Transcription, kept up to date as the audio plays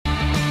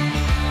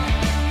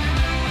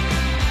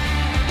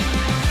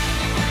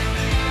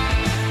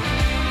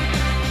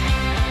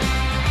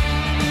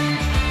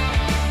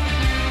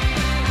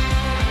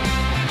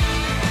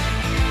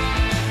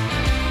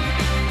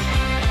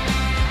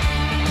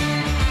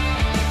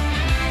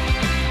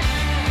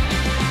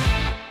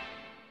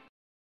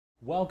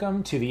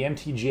Welcome to the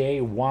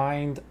MTJ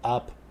Wind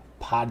Up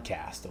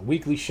Podcast, a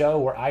weekly show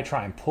where I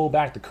try and pull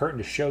back the curtain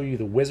to show you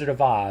the Wizard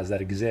of Oz that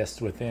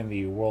exists within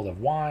the world of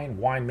wine,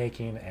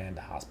 winemaking, and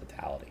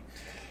hospitality.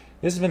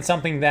 This has been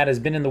something that has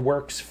been in the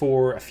works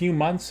for a few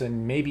months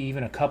and maybe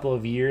even a couple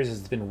of years.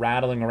 It's been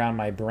rattling around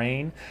my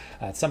brain.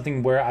 It's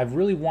something where I've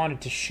really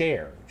wanted to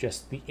share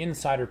just the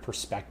insider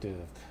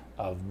perspective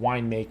of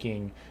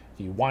winemaking,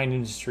 the wine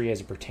industry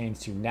as it pertains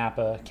to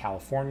Napa,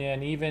 California,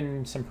 and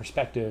even some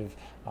perspective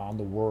on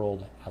the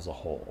world as a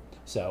whole.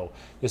 So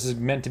this is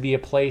meant to be a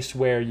place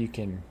where you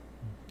can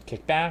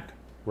kick back,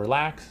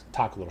 relax,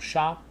 talk a little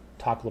shop,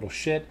 talk a little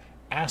shit,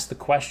 ask the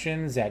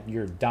questions that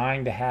you're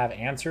dying to have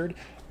answered,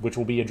 which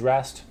will be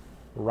addressed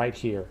right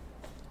here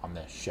on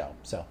this show.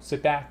 So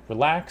sit back,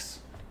 relax,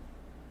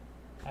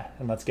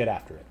 and let's get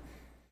after it.